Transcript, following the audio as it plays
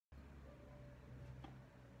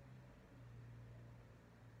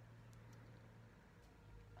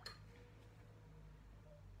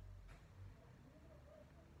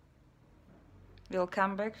will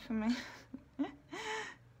come back for me.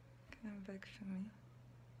 Come back for me.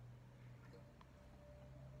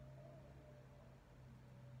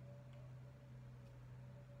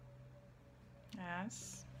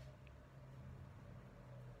 Yes.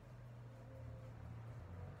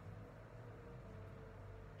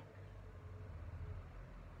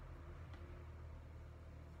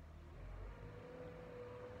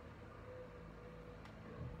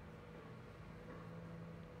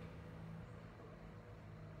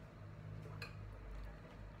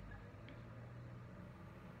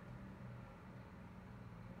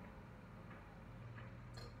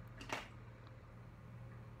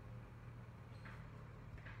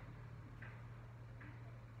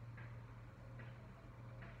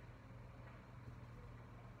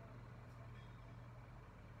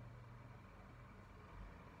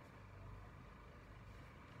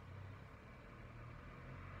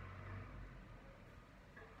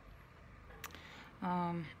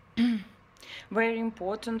 Very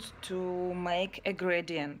important to make a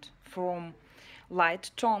gradient from light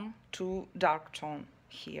tone to dark tone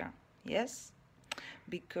here, yes,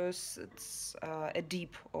 because it's a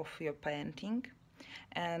deep of your painting,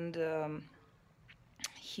 and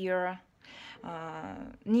here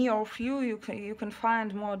near of you can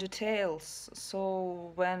find more details.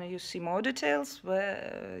 So when you see more details,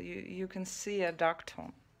 where you can see a dark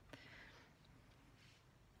tone.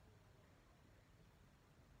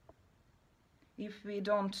 If we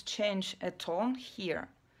don't change a tone here,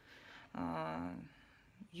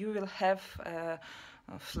 you will have a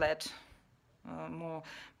flat, more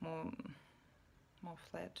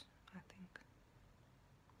flat, I think.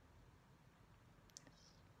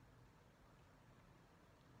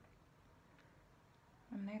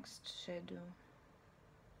 Next shadow.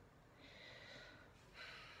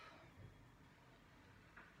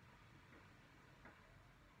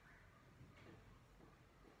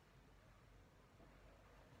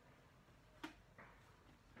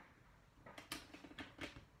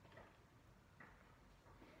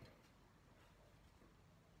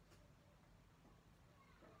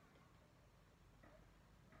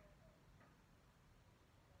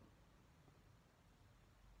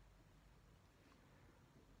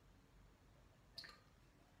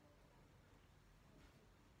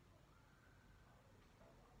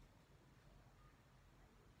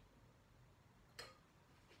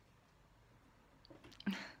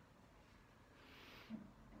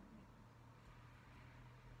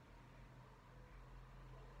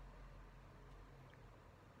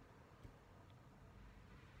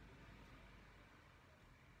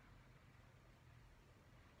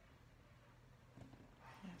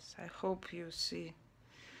 Yes, I hope you see.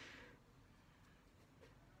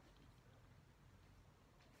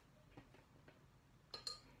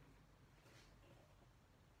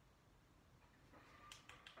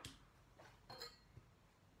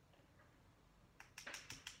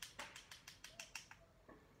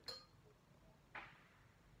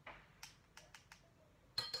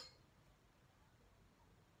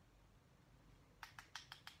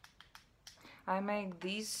 I make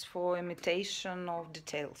this for imitation of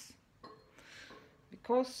details,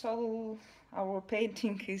 because all our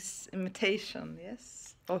painting is imitation,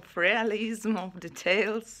 yes, of realism, of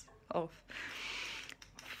details, of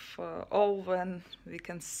all when we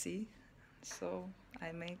can see. So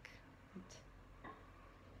I make it.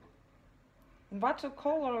 In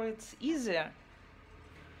watercolor it's easier.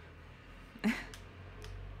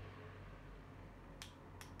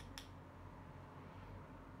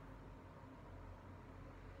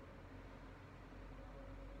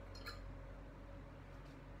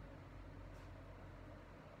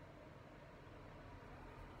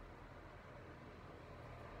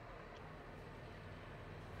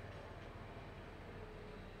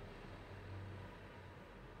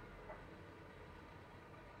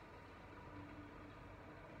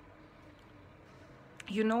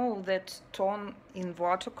 You know that tone in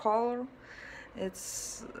watercolor,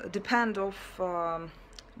 it's depend of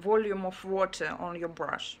volume of water on your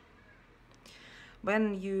brush.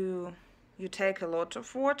 When you take a lot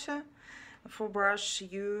of water for brush,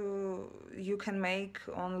 you can make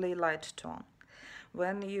only light tone.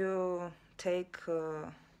 When you take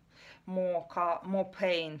more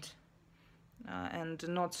paint and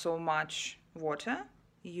not so much water,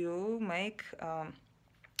 you make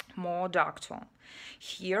more dark tone.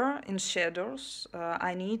 Here in shadows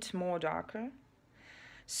I need more darker,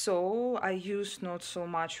 so I use not so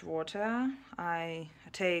much water. I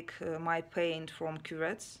take my paint from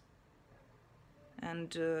cuvettes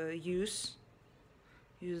and use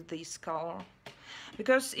this color,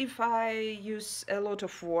 because if I use a lot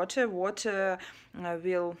of water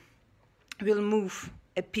will will move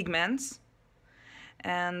a pigment,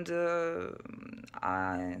 and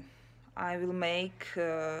I will make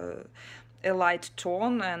a light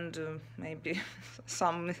tone and maybe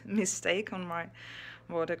some mistake on my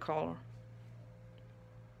watercolor.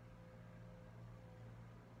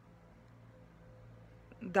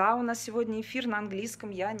 Да, у нас сегодня эфир на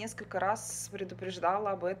английском. Я несколько раз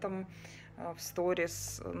предупреждала об этом в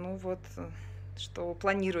сторис. Ну вот, что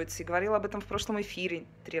планируется. И говорила об этом в прошлом эфире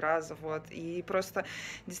 3 раза. Вот. И просто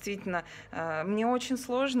действительно, мне очень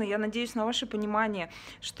сложно, я надеюсь на ваше понимание,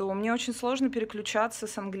 что мне очень сложно переключаться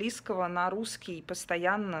с английского на русский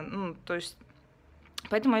постоянно. Ну, то есть,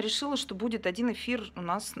 поэтому я решила, что будет один эфир у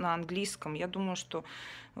нас на английском. Я думаю, что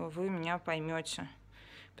вы меня поймете.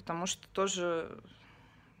 Потому что тоже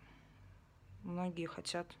многие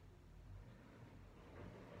хотят.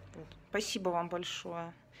 Вот. Спасибо вам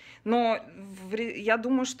большое. Но я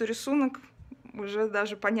думаю, что рисунок уже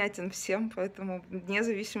даже понятен всем, поэтому вне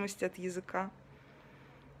зависимости от языка.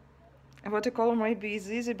 Watercolor maybe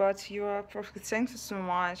is easy, but you are perfect. Thank you so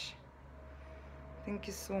much. Thank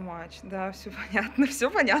you so much. Да, все понятно,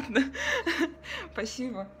 все понятно.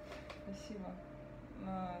 Спасибо. Спасибо.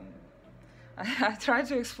 I try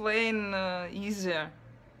to explain easier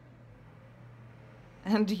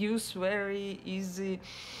and use very easy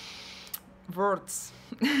words.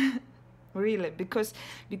 Really, because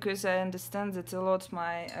I understand that a lot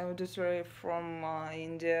my auditory from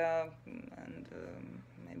India and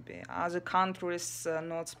maybe other countries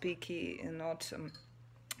not speaking, not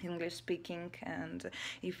English speaking, and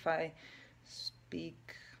if I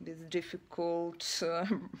speak with difficult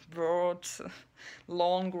words,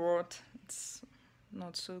 long word, it's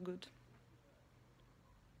not so good.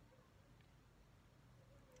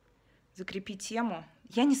 Закрепи тему.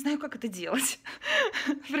 Я не знаю, как это делать.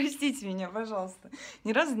 Простите меня, пожалуйста.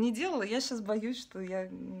 Ни разу не делала. Я сейчас боюсь, что я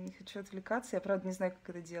не хочу отвлекаться. Я, правда, не знаю, как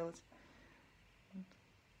это делать.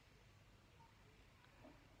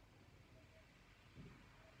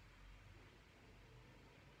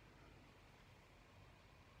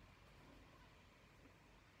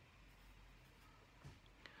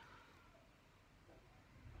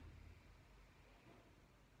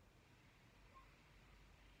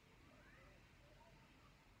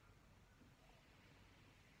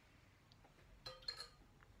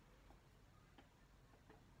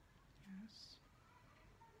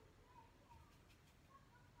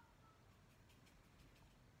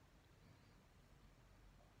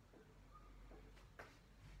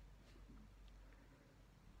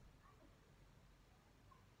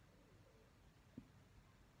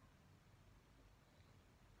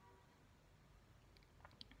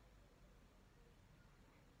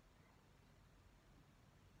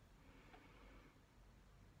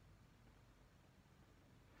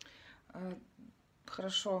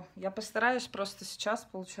 Хорошо, я постараюсь, просто сейчас,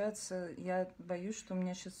 получается, я боюсь, что у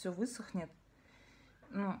меня сейчас все высохнет.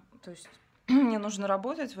 Ну, то есть мне нужно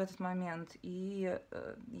работать в этот момент, и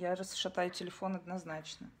я расшатаю телефон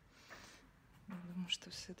однозначно. Я думаю, что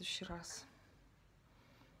в следующий раз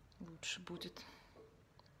лучше будет.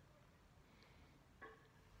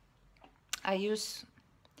 I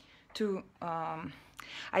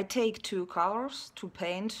take 2 colors to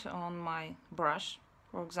paint on my brush.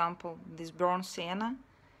 For example, this burnt sienna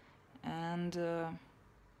and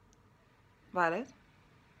violet.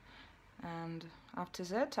 And after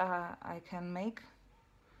that, I can make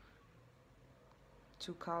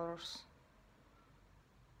 2 colors.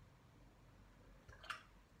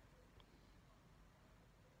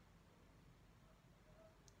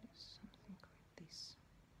 Something like this.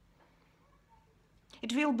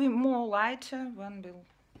 It will be more lighter when will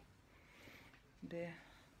be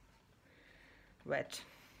wet.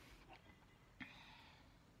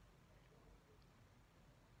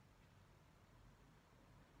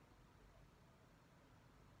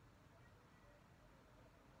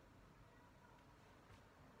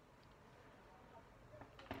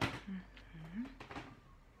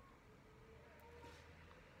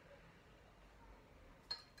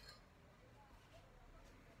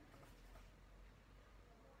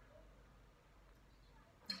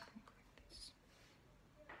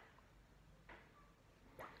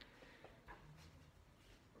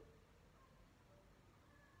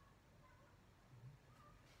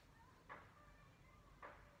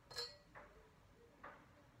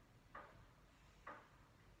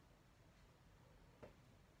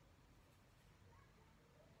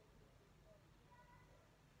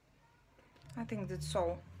 I think that's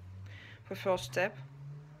all for first step.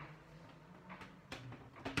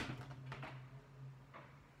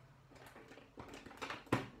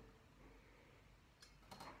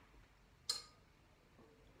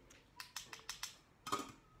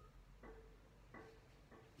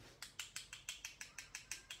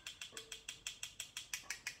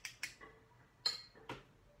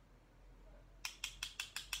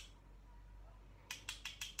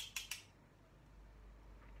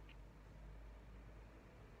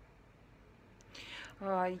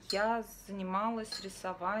 Я занималась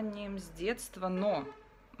рисованием с детства, но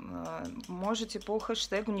можете по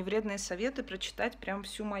хэштегу «Невредные советы» прочитать прям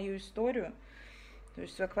всю мою историю. То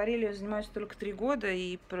есть в акварели я занимаюсь только 3 года,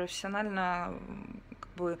 и профессионально как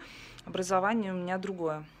бы образование у меня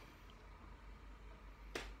другое.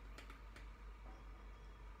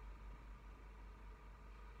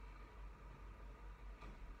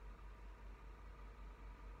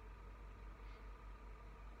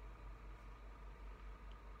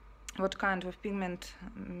 What kind of pigment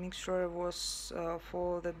mixture was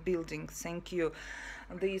for the building? Thank you.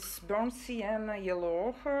 This burnt sienna, yellow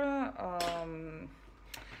ochre,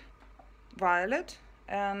 violet,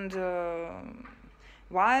 and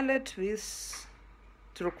violet with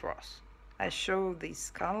turquoise. I show this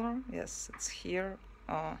color. Yes, it's here.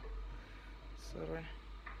 Oh, sorry.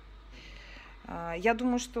 Я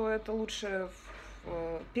думаю, что это лучше.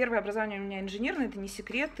 Первое образование у меня инженерное, это не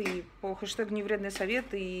секрет, и по хэштегу «Невредные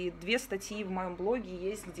советы» и 2 статьи в моем блоге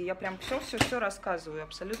есть, где я прям все рассказываю,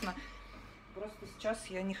 абсолютно. Просто сейчас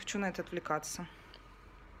я не хочу на это отвлекаться.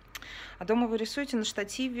 А дома вы рисуете на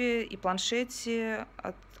штативе и планшете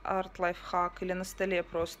от Art Life Hack или на столе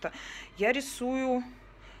просто? Я рисую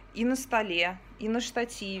и на столе, и на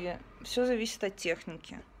штативе. Все зависит от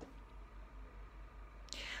техники.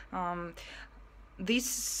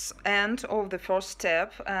 This end of the first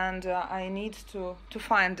step, and I need to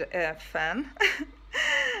find a fan.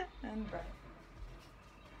 And right.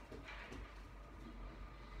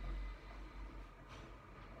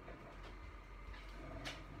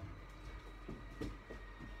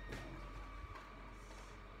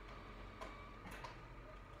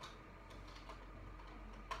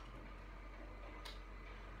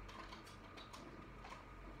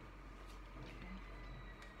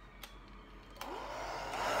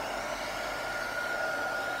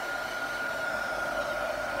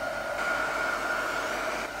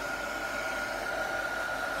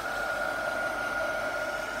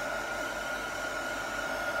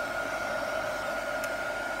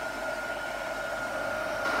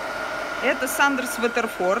 Это Сандерс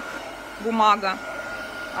Веттерфорд, бумага.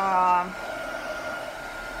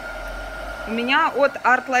 У меня от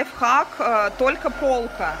Art Life Hack только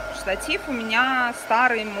полка. Штатив у меня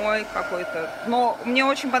старый мой какой-то. Но мне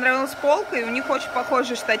очень понравилась полка, и у них очень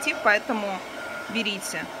похожий штатив, поэтому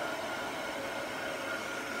берите.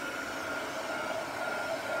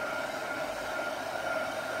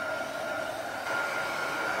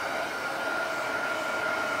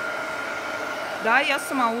 Да, я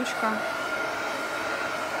самоучка.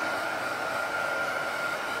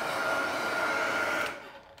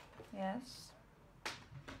 Yes.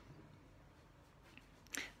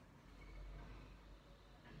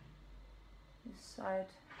 This side.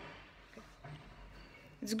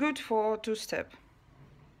 It's good for 2-step.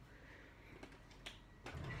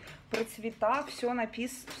 Про цвета все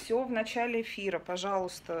написано, все в начале эфира,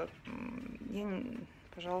 пожалуйста.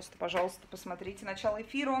 Пожалуйста, посмотрите начало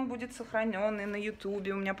эфира, он будет сохранен и на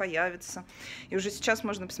ютубе у меня появится. И уже сейчас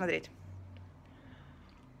можно посмотреть.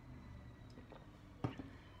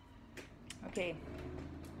 Окей.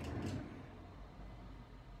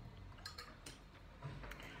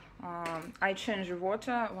 I change the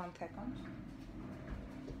water, 1 second.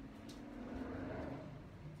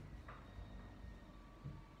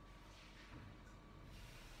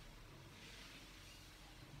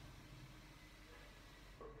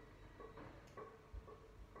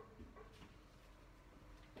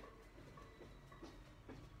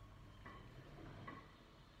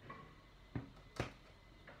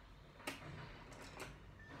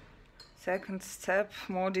 Second step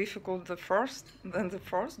more difficult than the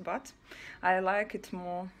first, but I like it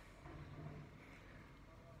more.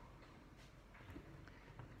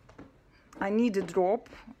 I need a drop,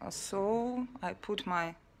 so I put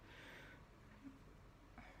my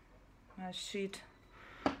sheet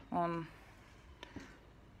on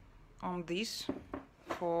this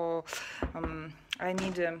for I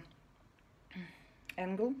need an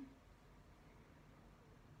angle.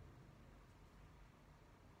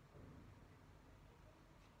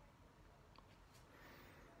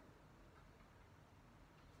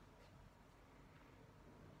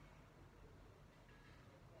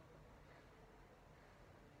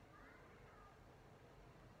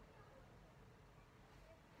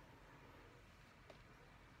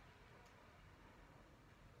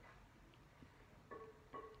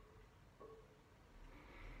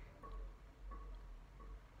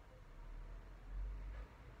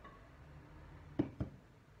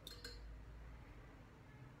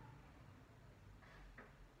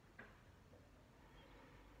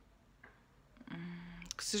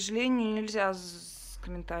 К сожалению, нельзя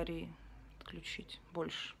комментарии включить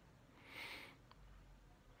больше.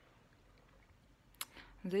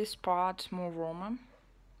 This part more warmer.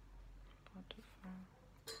 Part of,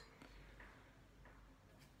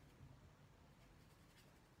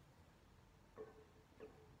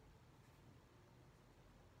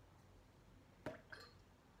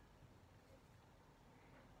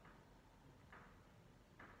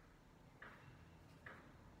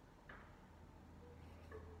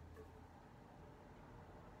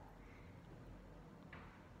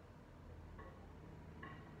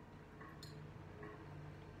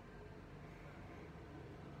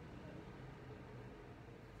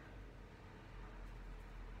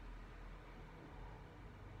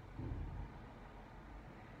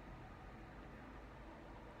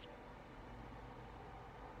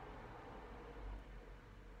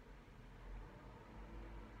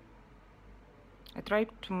 I tried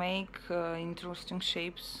to make interesting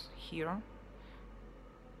shapes here,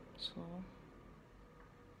 so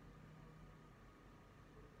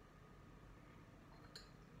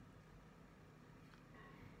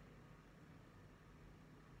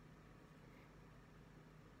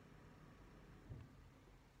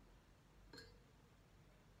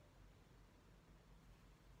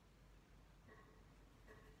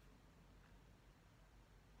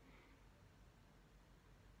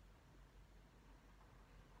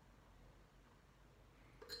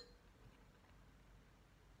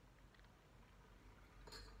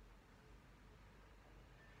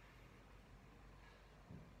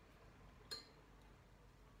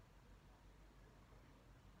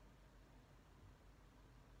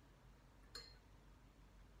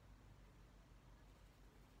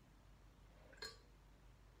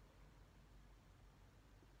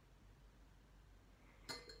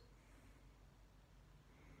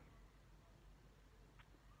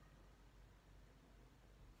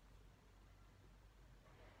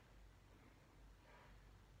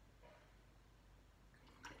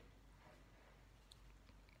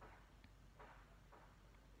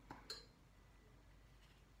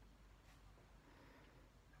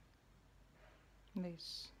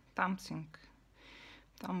this something,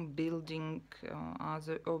 some building,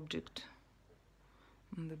 other object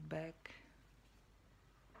on the back,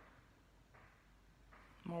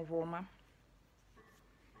 more warmer.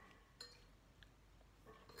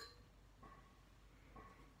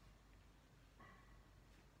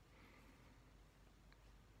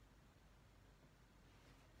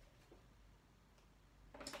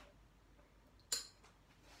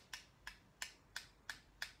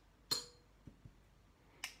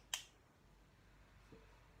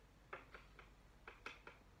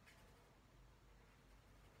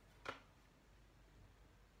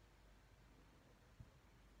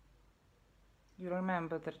 You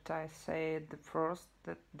remember that I said first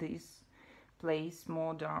that this place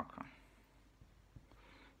more darker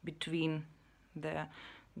between the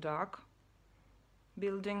dark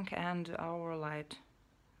building and our light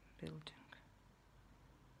building.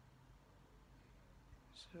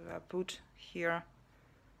 So I put here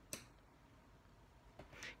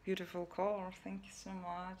beautiful color. Thank you so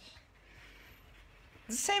much.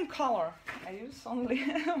 The same color. I use only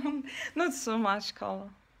not so much color.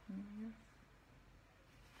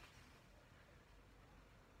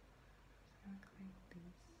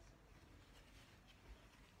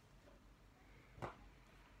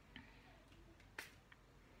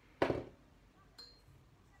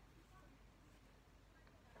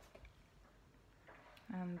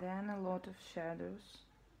 And then a lot of shadows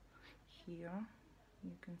here,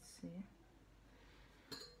 you can see.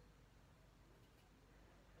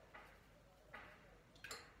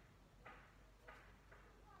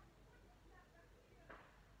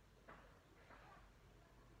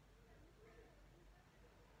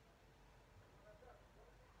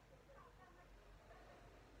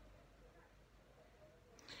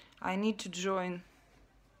 I need to join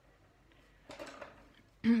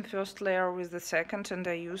first layer with the second, and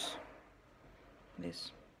I use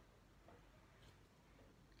this.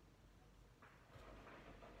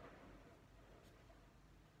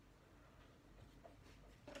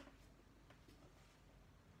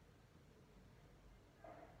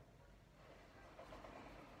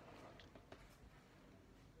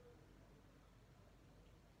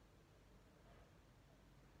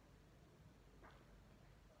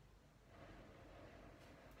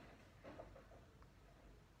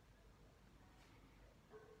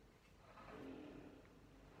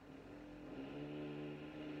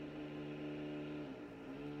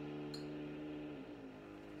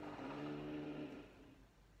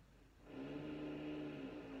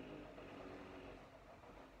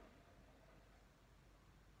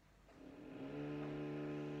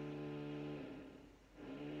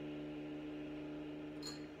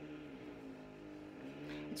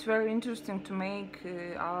 it's very interesting to make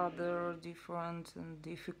other different and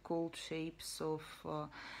difficult shapes of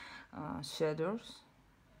shadows.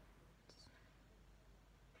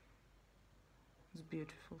 It's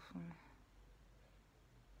beautiful for me.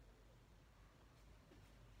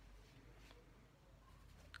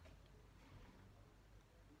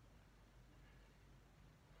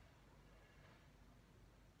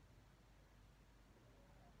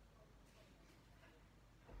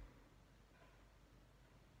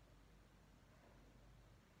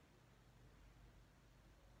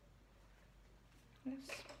 Yes.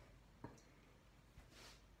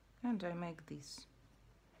 And I make this.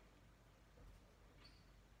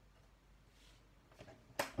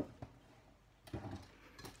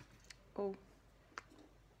 Oh,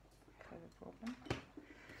 I have a problem.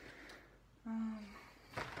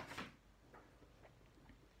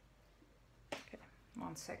 Okay,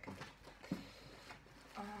 1 second.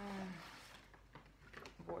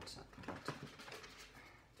 Water.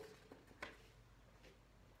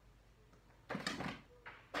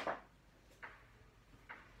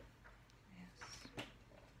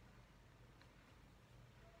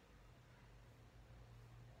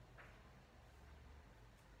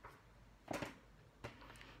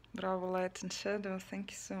 Bravo, light and shadow.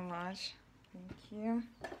 Thank you so much. Thank you.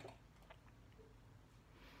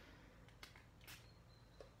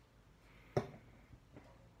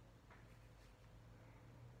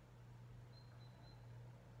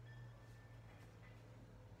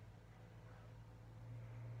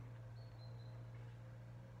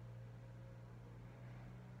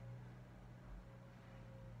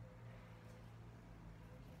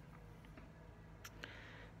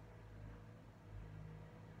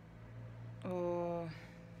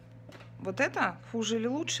 Вот это хуже или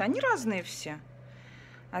лучше? Они разные все.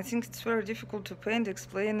 I think it's very difficult to paint,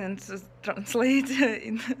 explain, and translate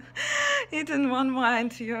it in one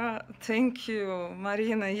mind. Yeah, thank you,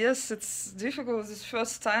 Marina. Yes, it's difficult. It's the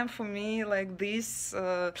first time for me like this.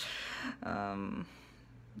 I don't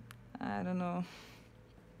know.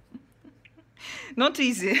 Not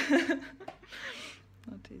easy.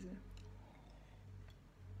 Not easy.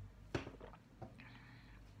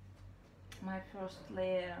 My first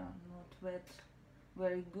layer not wet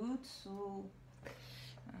very good, so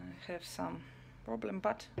I have some problem,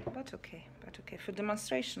 but okay, for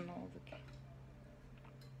demonstration all okay.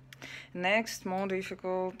 Next, more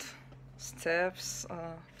difficult steps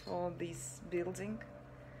for this building.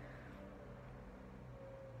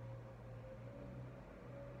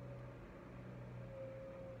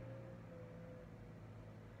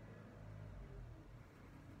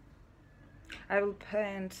 I will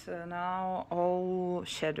paint now all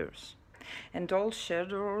shadows. And all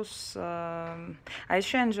shadows, I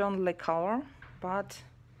change only color, but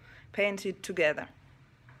paint it together.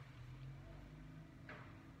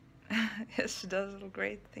 Yes, she does look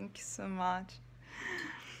great. Thank you so much.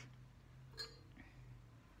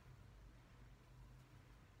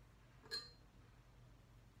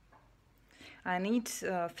 I need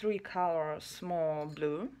 3 colors, more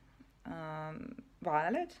blue,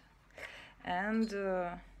 violet, and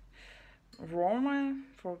warmer,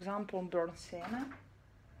 for example, burnt sienna.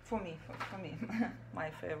 For me, my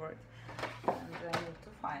favorite. And I need to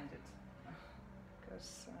find it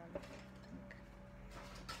because oh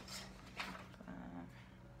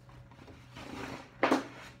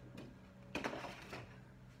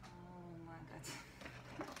my God.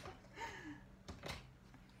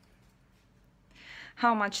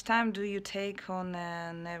 How much time do you take on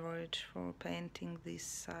an average for painting these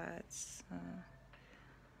sides?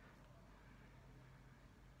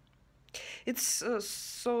 It's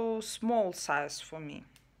so small size for me.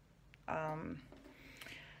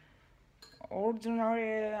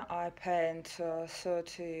 Ordinary, I paint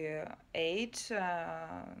 38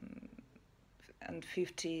 and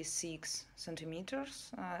 56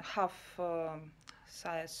 centimeters, half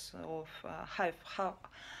size of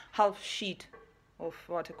half sheet of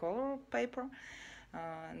watercolor paper,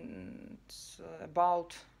 and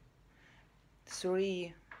about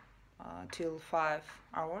 3 till 5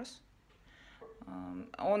 hours.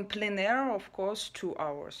 On plein air, of course, 2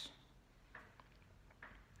 hours.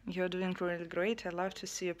 You're doing really great. I love to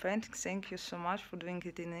see your paintings. Thank you so much for doing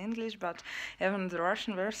it in English, but even the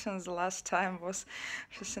Russian versions the last time was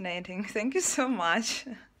fascinating. Thank you so much.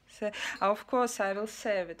 So, of course, I will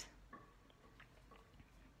save it.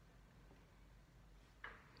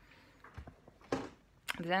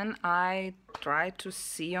 Then I try to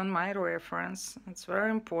see on my reference. It's very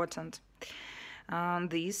important.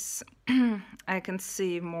 This I can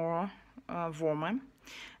see more warmer,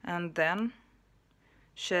 and then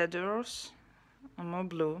shadows are more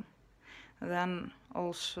blue, then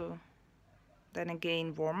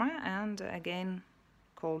again warmer, and again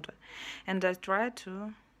colder. And I try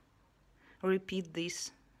to repeat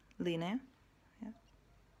this linear. Yes.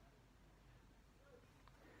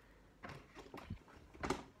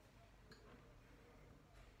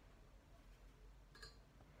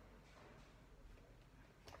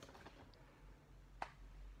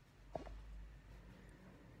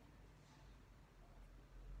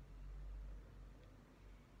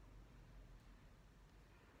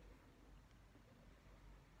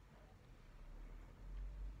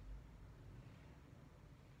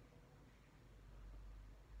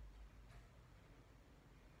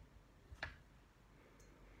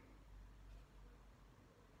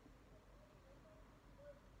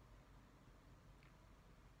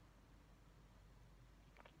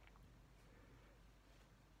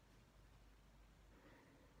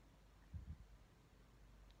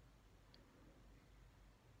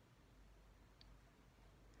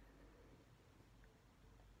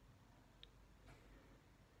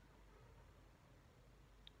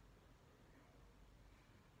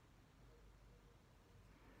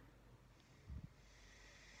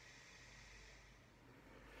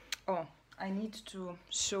 Oh, I need to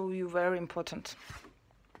show you very important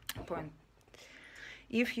point.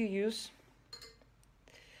 If you use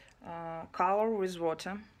color with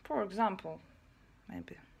water, for example,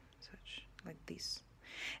 maybe such like this,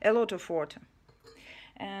 a lot of water,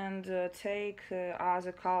 and take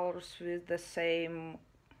other colors with the same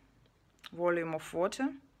volume of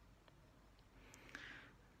water,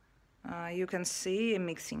 you can see a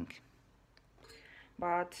mixing,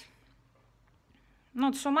 but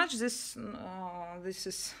not so much. This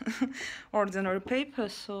is ordinary paper,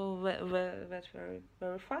 so that's very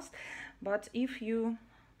fast. But if you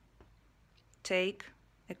take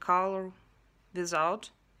a color without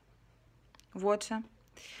water,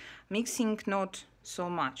 mixing not so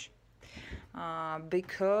much,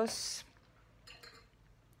 because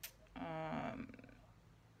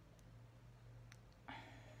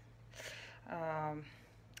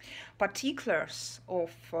particulars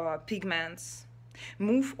of pigments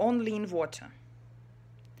move only in water,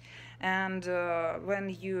 and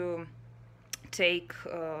when you take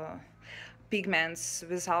pigments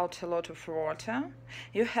without a lot of water,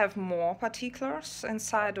 you have more particulars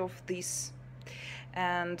inside of this,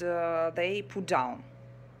 and they put down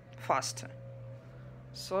faster.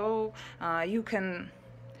 So you can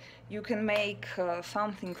make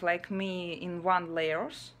something like me in one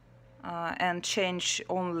layers and change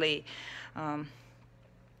only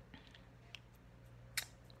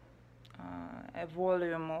a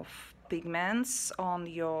volume of pigments on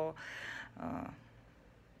your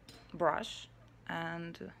brush,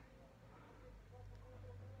 and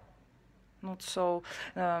not so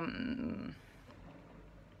and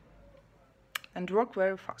work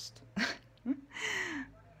very fast. I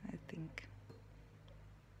think.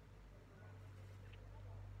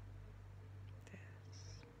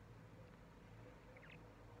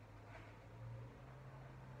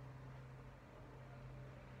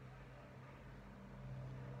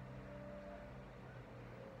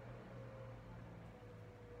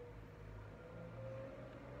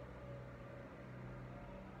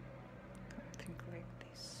 Something like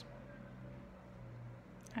this.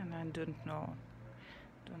 And I don't know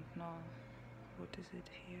what is it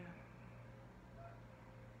here.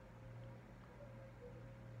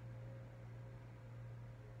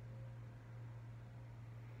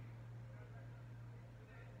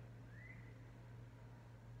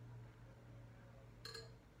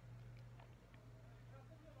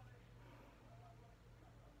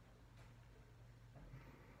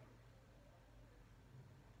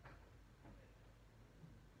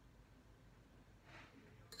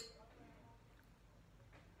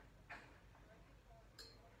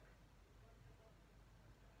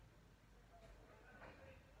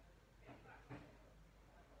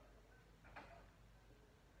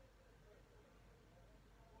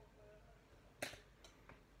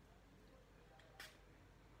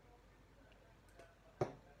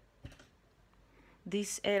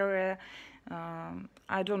 This area,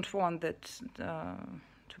 I don't want that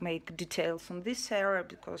to make details on this area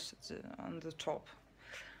because it's on the top.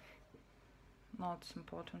 Not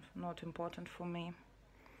important for me.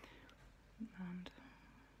 And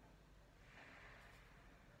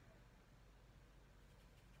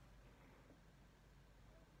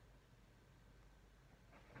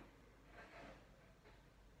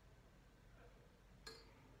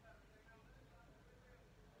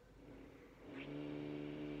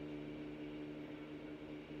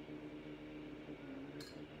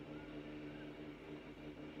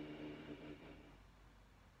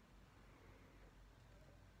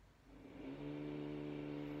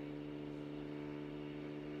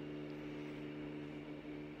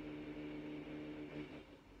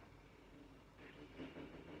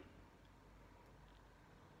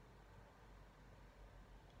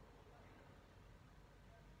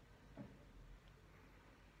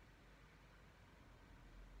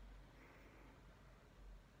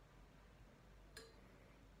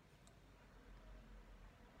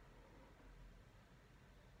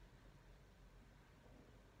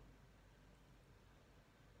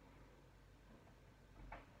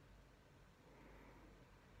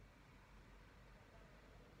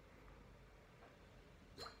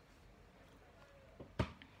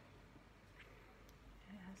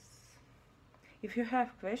If you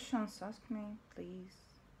have questions, ask me, please.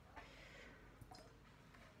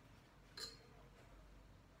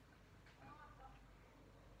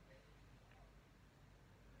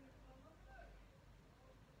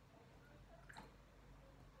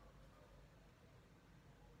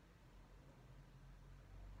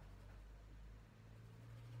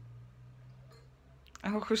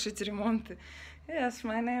 Ох уж эти ремонты. Yes,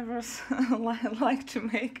 my neighbors like to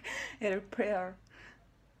make a repair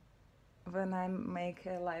when I make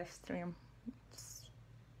a live stream.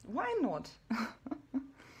 Why not?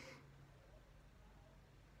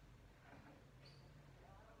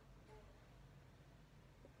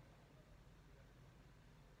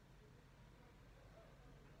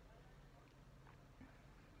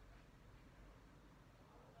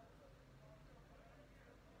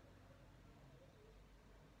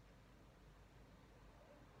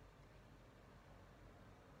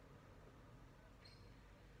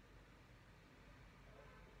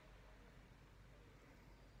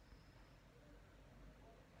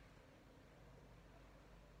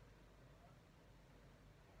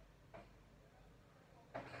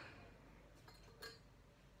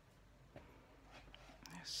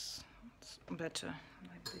 Yes, it's better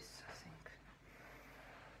like this, I think.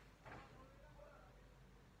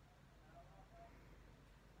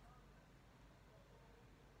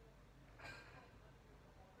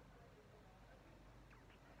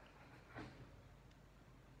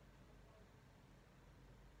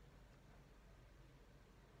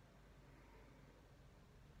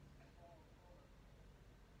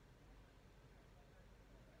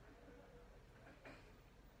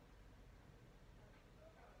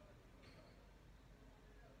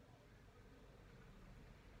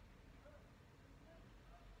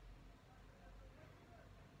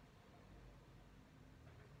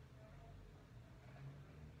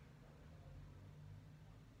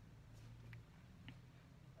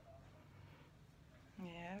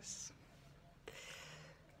 Yes.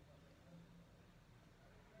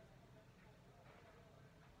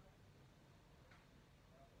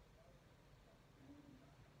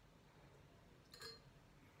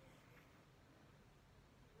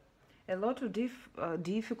 A lot of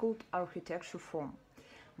difficult architecture form,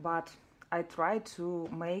 but I try to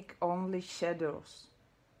make only shadows.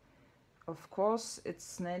 Of course,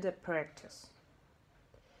 it's not a practice,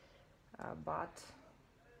 but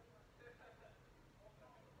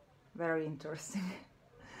very interesting.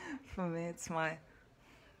 For me, it's my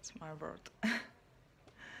word.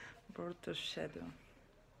 Word to shadow.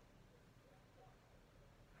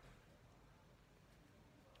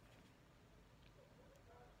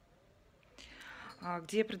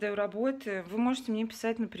 Где я продаю работы? Вы можете мне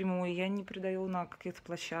писать напрямую, я не продаю на каких-то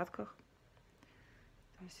площадках.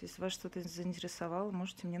 То есть, если вас что-то заинтересовало,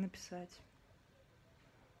 можете мне написать.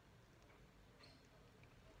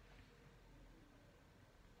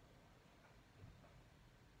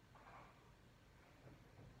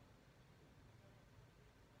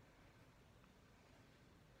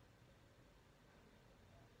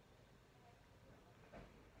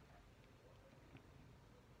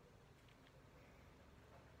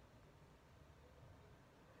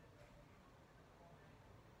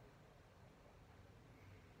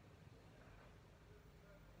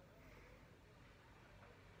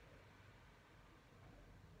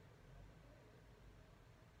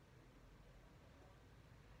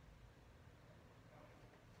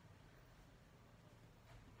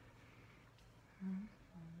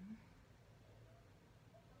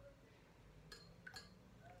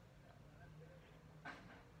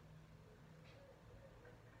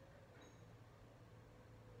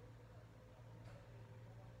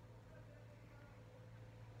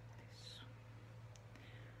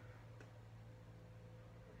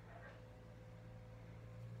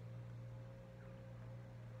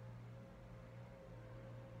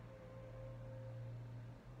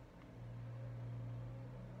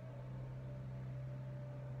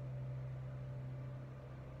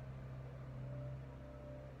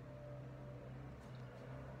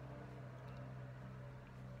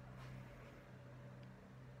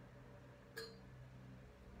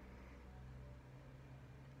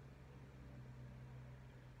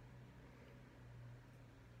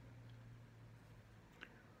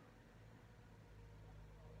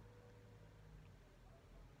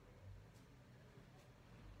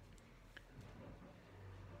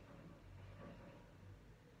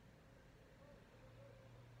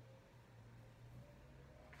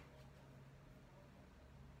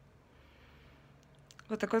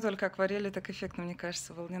 Вот такой только акварели, так эффектно, мне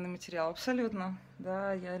кажется, волняный материал. Абсолютно.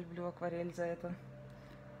 Да, я люблю акварель за это.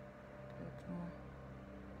 Поэтому...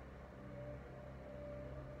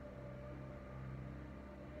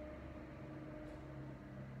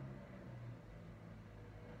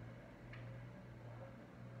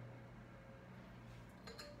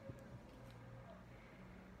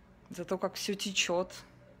 за то, как все течет,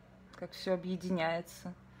 как все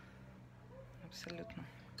объединяется. Абсолютно.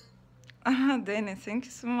 Danny, thank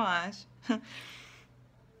you so much.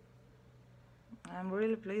 I'm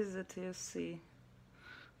really pleased that you see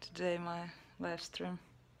today my live stream.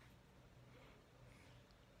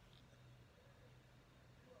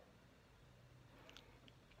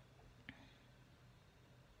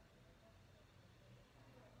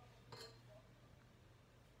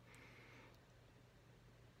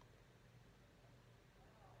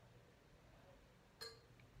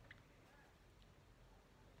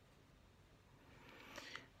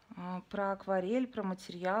 Про акварель, про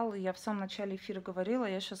материалы я в самом начале эфира говорила,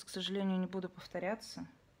 я сейчас, к сожалению, не буду повторяться,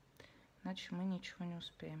 иначе мы ничего не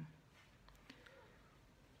успеем.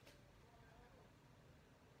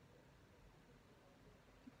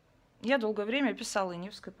 Я долгое время писала и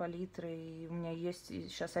Невской палитры, и у меня есть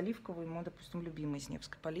сейчас оливковый, мой, допустим, любимый из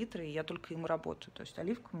Невской палитры, и я только им работаю. То есть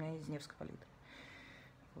оливка у меня из Невской палитры.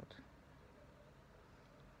 Вот.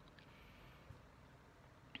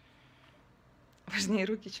 Важнее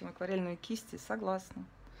руки, чем акварельные кисти, согласна.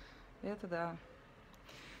 Это да.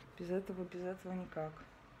 Без этого никак.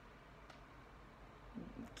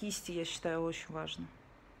 Кисти, я считаю, очень важно.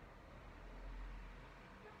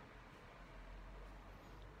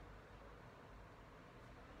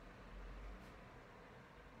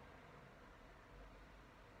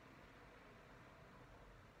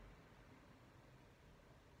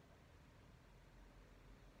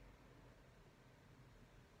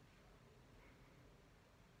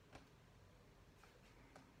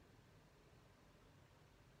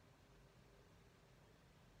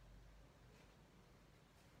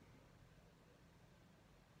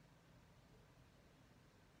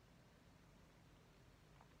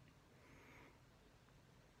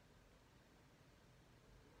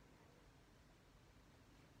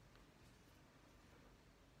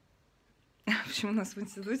 Почему нас в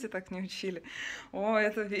институте так не учили? О,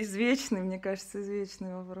 это извечный, мне кажется,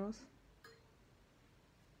 извечный вопрос.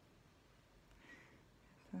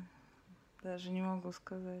 Это даже не могу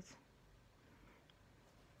сказать.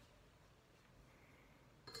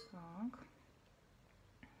 Так.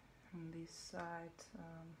 On this side,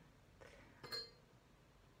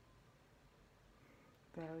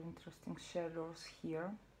 very interesting shadows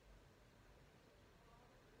here.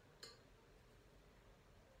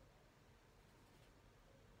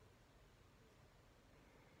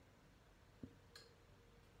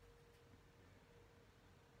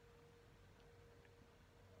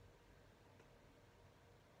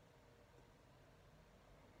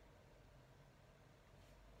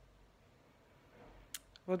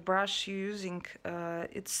 What brush you using?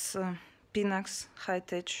 It's Pinax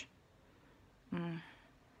High-Tech.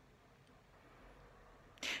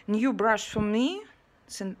 New brush for me,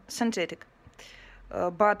 synthetic,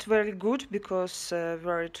 but very good because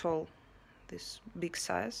very tall. This big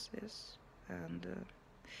size, yes, and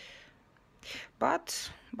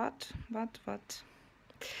but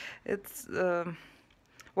it's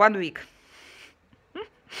 1 week.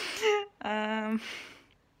 I'm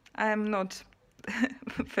not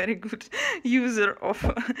very good user of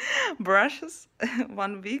brushes.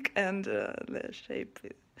 1 week, and the shape,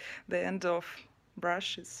 the end of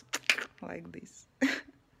brush is like this.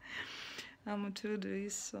 Muito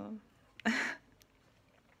isso.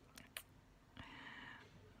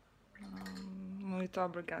 Muito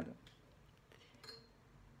obrigada.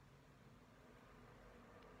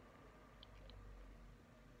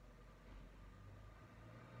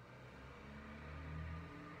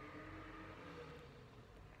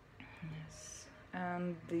 Yes,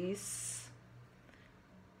 and this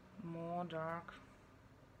more dark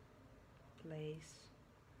place,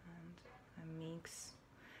 and I mix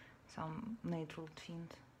some natural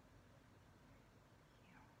tint.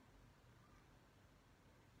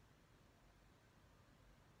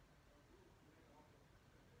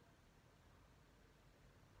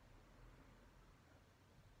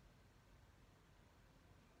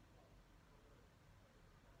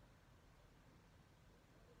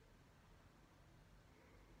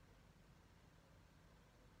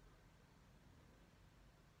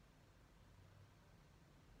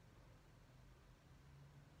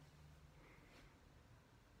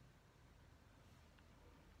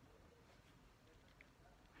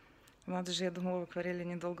 Надо же, я думала, в акварели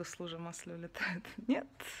недолго с лужи масла улетает. Нет,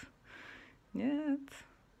 нет.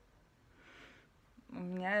 У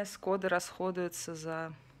меня эскоды расходуются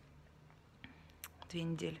за 2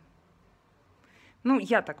 недели. Ну,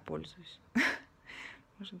 я так пользуюсь.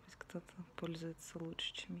 Может быть, кто-то пользуется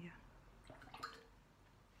лучше, чем я.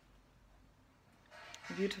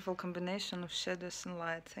 Beautiful combination of shadows and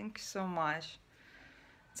light. Thank you so much.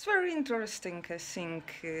 It's very interesting, I think,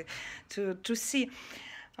 to see.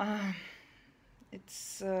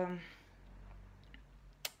 It's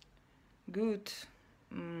good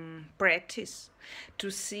practice to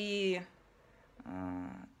see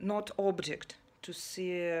not object, to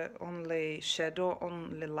see only shadow,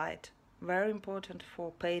 only light. Very important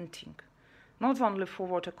for painting, not only for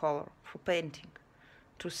watercolor, for painting,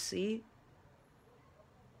 to see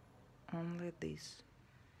only this.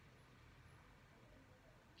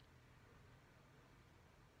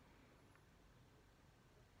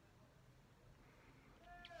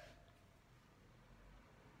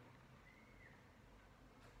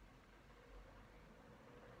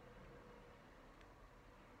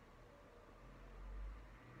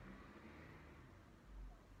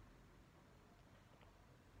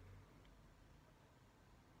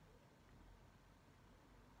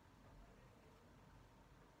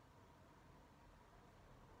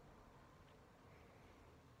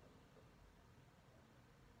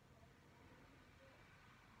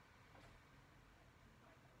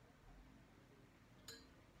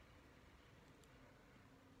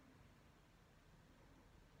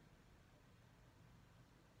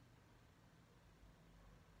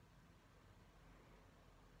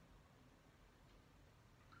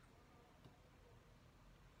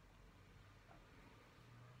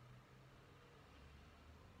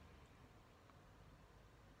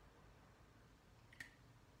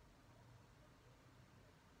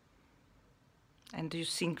 And you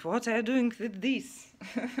think, what are you doing with this?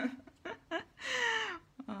 Yes,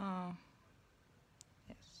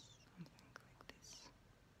 something like this.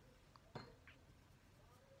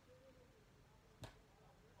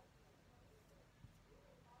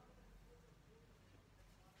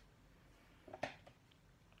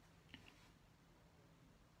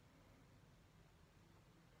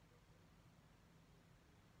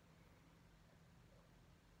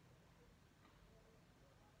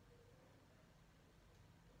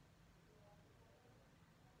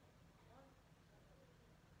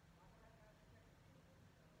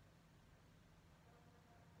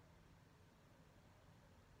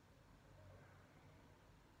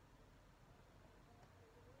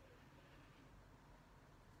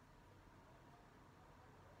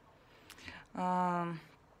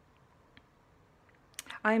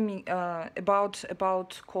 I mean,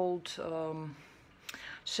 about cold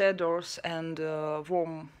shadows and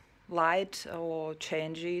warm light, or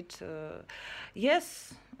change it.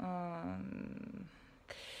 Yes,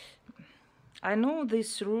 I know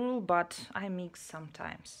this rule, but I mix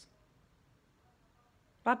sometimes.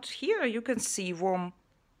 But here you can see warm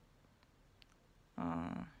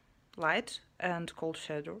light and cold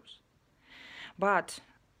shadows. But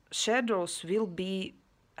shadows will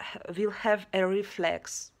have a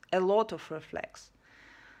reflex, a lot of reflex,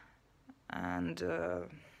 and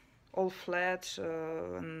all flat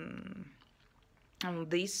on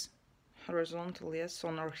this horizontal, yes,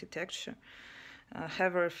 on architecture,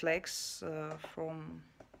 have a reflex from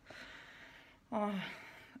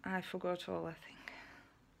I forgot all, I think,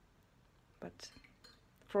 but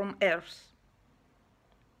from Earth,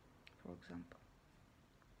 for example.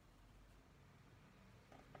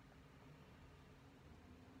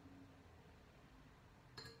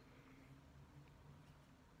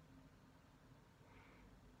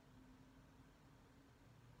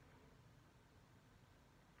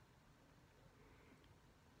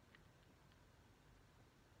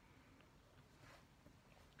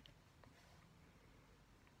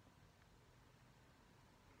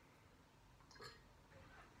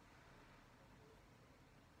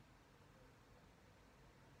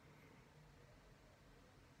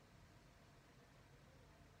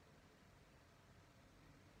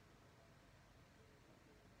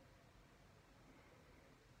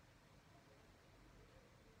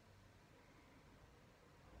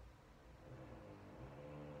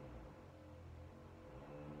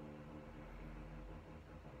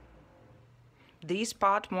 This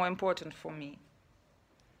part more important for me,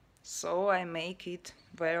 so I make it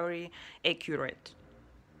very accurate.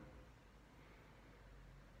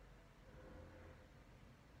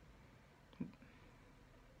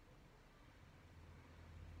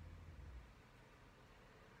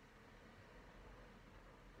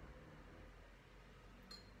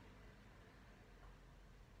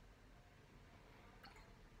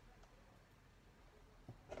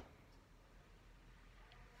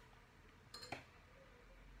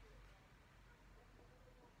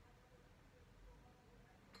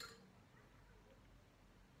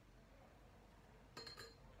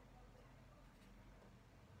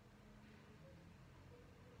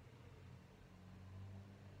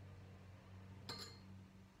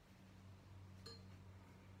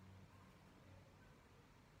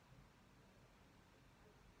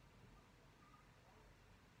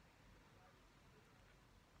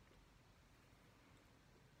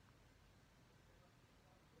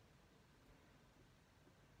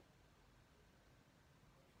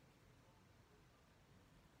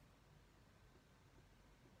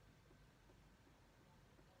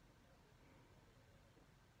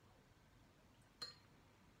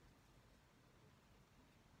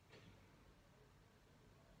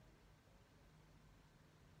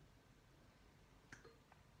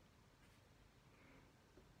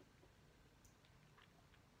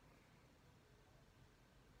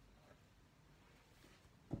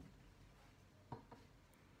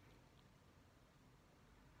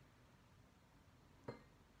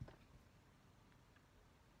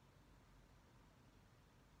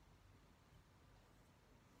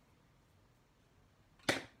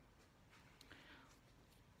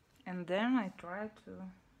 And then I try to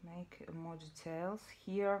make more details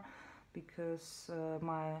here, because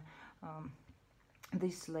my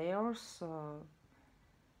these layers are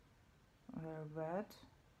wet,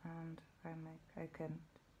 and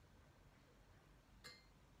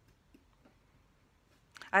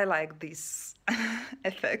I like these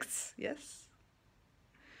effects. Yes,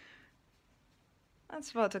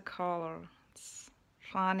 that's watercolor. It's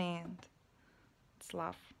funny and it's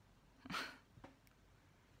love.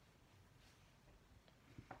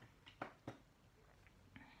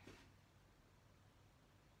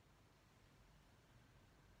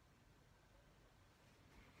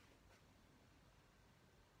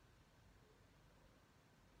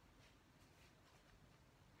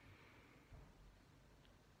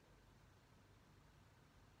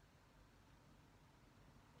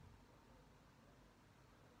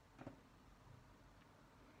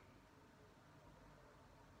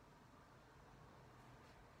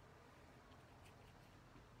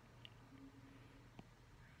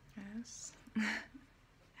 Yes.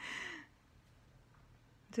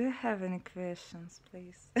 Do you have any questions,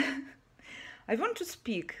 please? I want to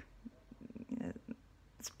speak.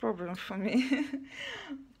 It's a problem for me.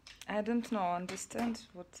 I don't know, understand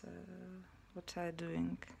what I'm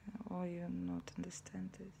doing, or you not understand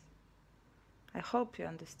this. I hope you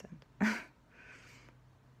understand.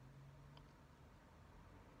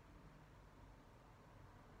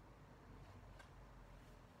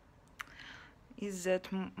 Is that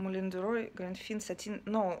Moulin Grenfine Satin?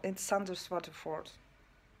 No, it's Sanders Waterford.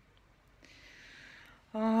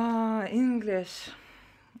 English.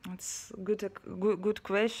 It's good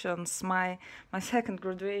questions. My second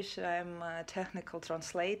graduation, I'm a technical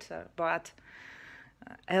translator, but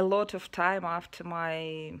a lot of time after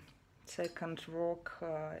my second work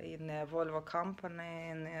in a Volvo company,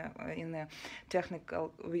 in a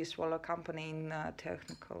technical with Volvo company in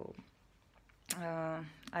technical.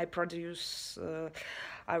 I produce.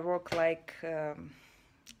 I worked like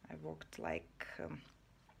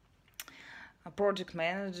a project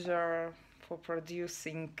manager for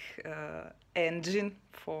producing engine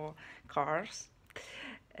for cars,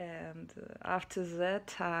 and after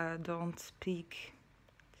that I don't speak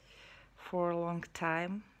for a long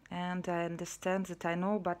time, and I understand that I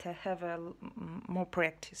know, but I have more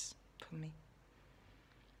practice for me.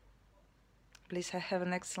 Please, I have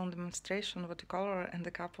an excellent demonstration, watercolor and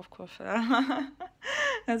a cup of coffee.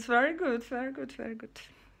 That's very good for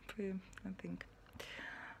you, I think.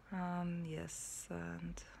 Yes,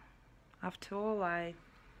 and after all, I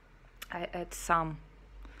add some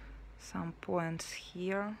points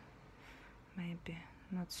here, maybe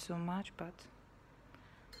not so much, but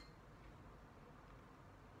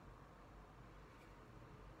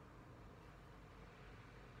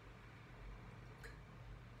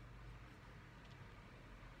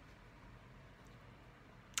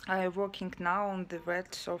I'm working now on the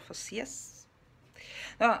wet surface. Yes,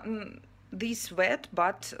 this wet,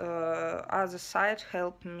 but other side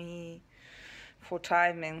help me for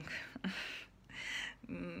timing.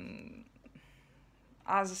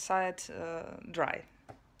 Other side dry,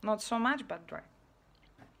 not so much, but dry.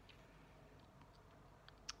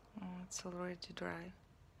 Oh, it's already dry.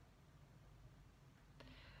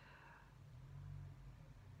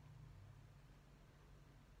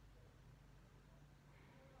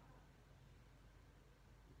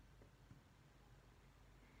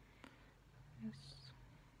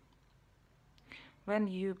 When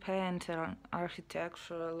you paint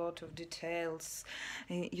architecture, a lot of details,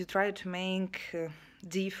 you try to make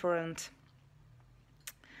different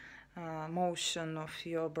motion of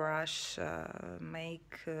your brush,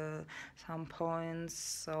 make some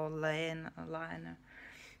points or liner.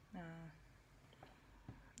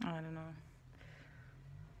 I don't know.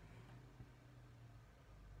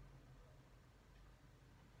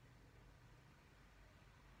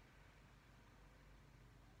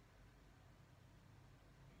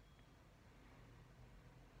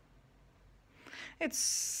 It's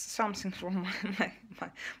something from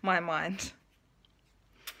my mind.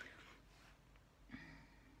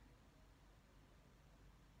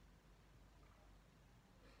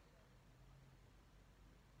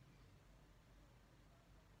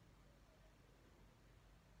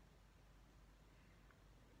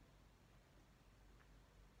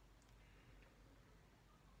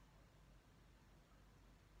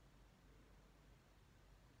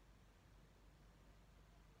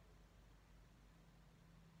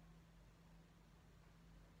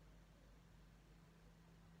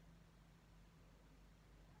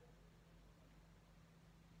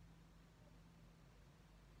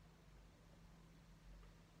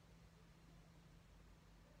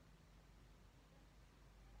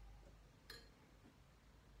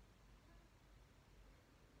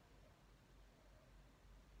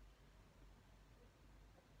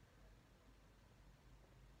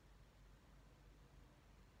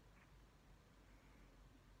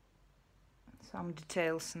 some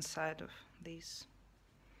details inside of these.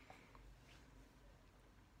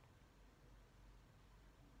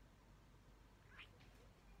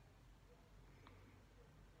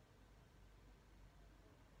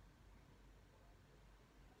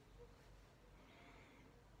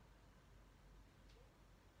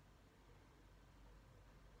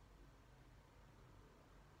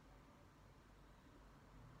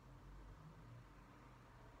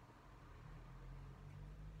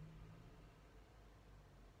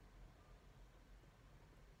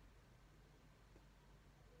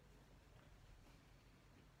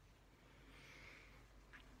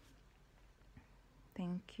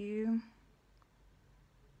 Thank you.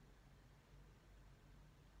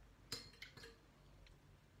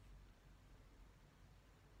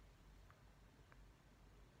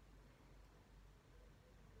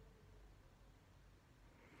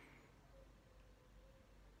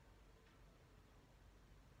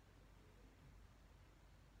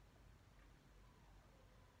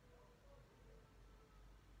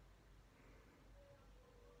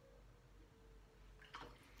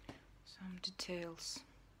 Some details.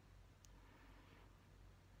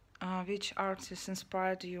 Which artist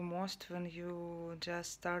inspired you most when you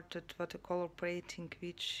just started watercolor painting?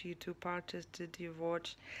 Which YouTube artist did you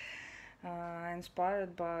watch?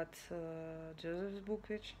 Inspired by Joseph's book,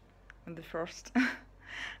 which the first.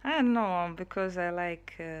 I don't know, because I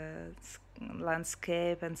like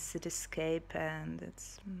landscape and cityscape, and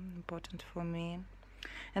it's important for me.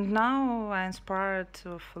 And now I inspired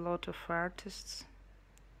of a lot of artists.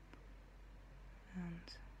 And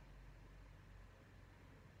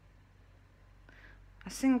I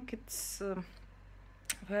think it's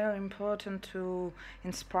very important to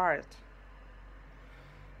inspire it,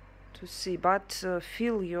 to see, but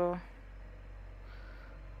feel your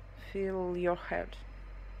head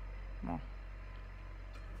more.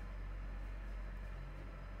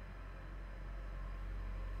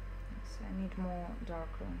 Yes, I need more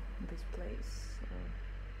darker in this place,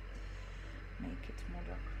 make it more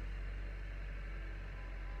dark.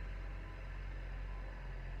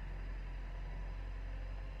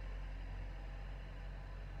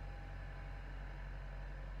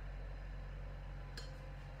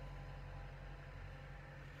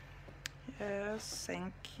 Yes,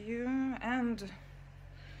 thank you. And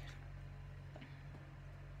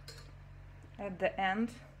at the end,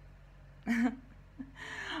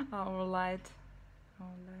 our light.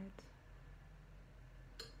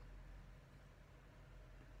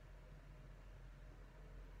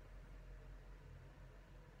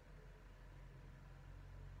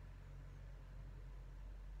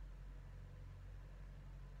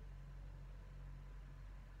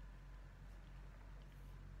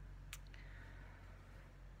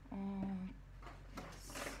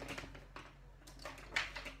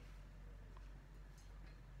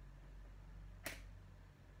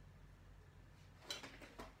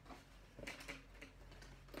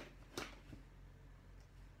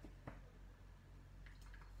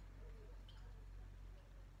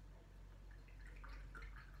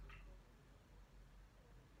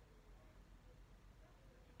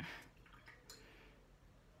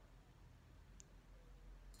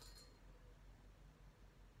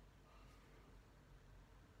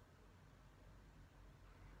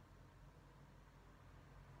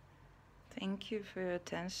 Thank you for your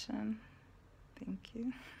attention. Thank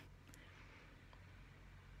you.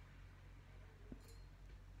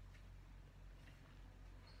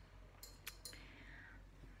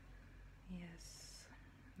 Yes,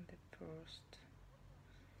 the first.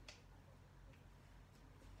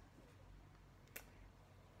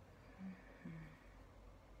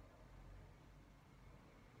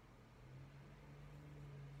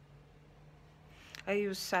 I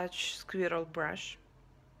use such squirrel brush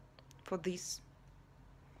for this,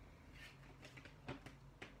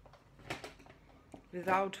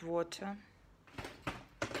 without water.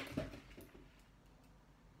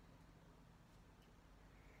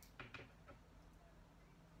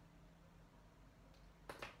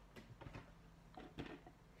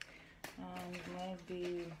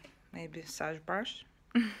 And maybe such brush.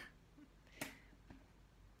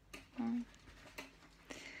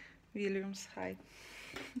 Williams, hi.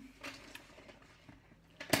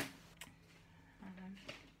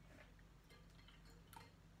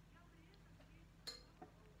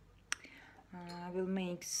 I will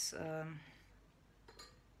mix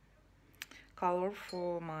color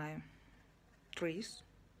for my trees.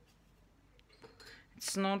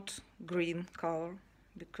 It's not green color,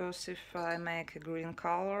 because if I make a green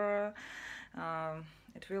color,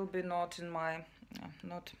 it will be not in my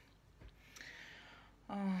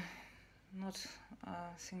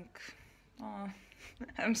I think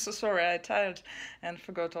I'm so sorry, I tired and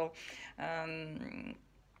forgot all.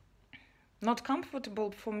 Not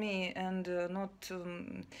comfortable for me, and not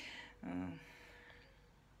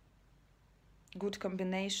good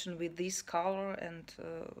combination with this color and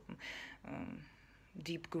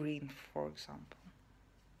deep green, for example.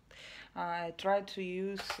 I try to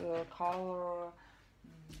use color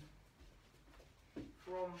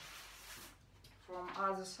from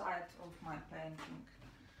other side of my painting.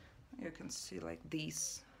 You can see like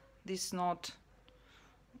this not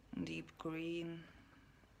deep green.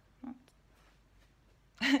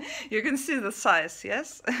 You can see the size,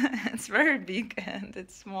 yes? It's very big and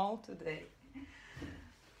it's small today.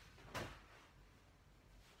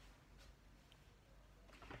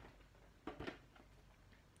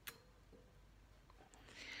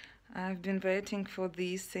 I've been waiting for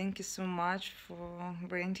this. Thank you so much for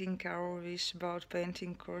granting our wish about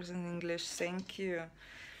painting course in English. Thank you.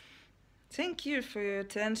 Thank you for your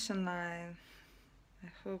attention. I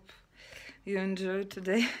hope you enjoyed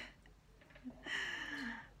today.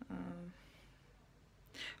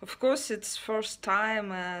 Of course, it's first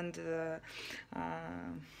time and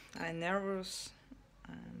I'm nervous,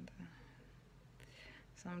 and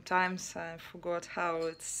sometimes I forgot how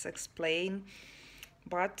it's explained,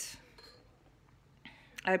 but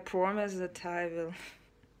I promise that I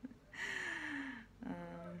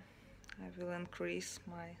will increase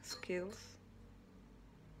my skills.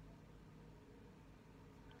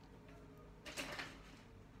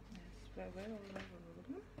 Yes, very well.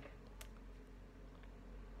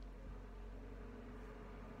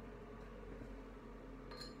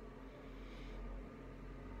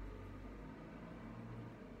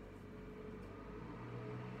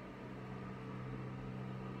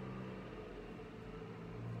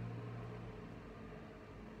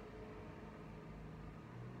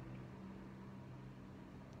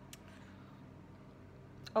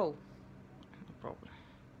 Oh, no problem.